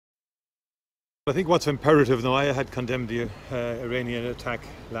I think what's imperative now, I had condemned the Iranian attack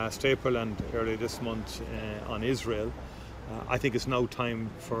last April and earlier this month on Israel. I think it's now time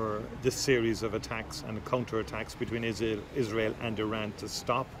for this series of attacks and counter-attacks between Israel and Iran to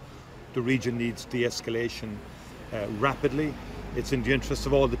stop. The region needs de-escalation rapidly. It's in the interest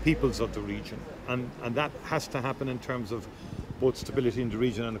of all the peoples of the region, and that has to happen in terms of both stability in the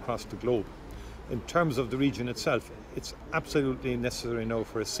region and across the globe. In terms of the region itself, it's absolutely necessary now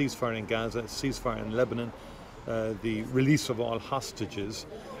for a ceasefire in Gaza, a ceasefire in Lebanon, the release of all hostages,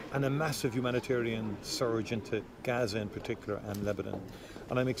 and a massive humanitarian surge into Gaza in particular and Lebanon.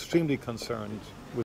 And I'm extremely concerned with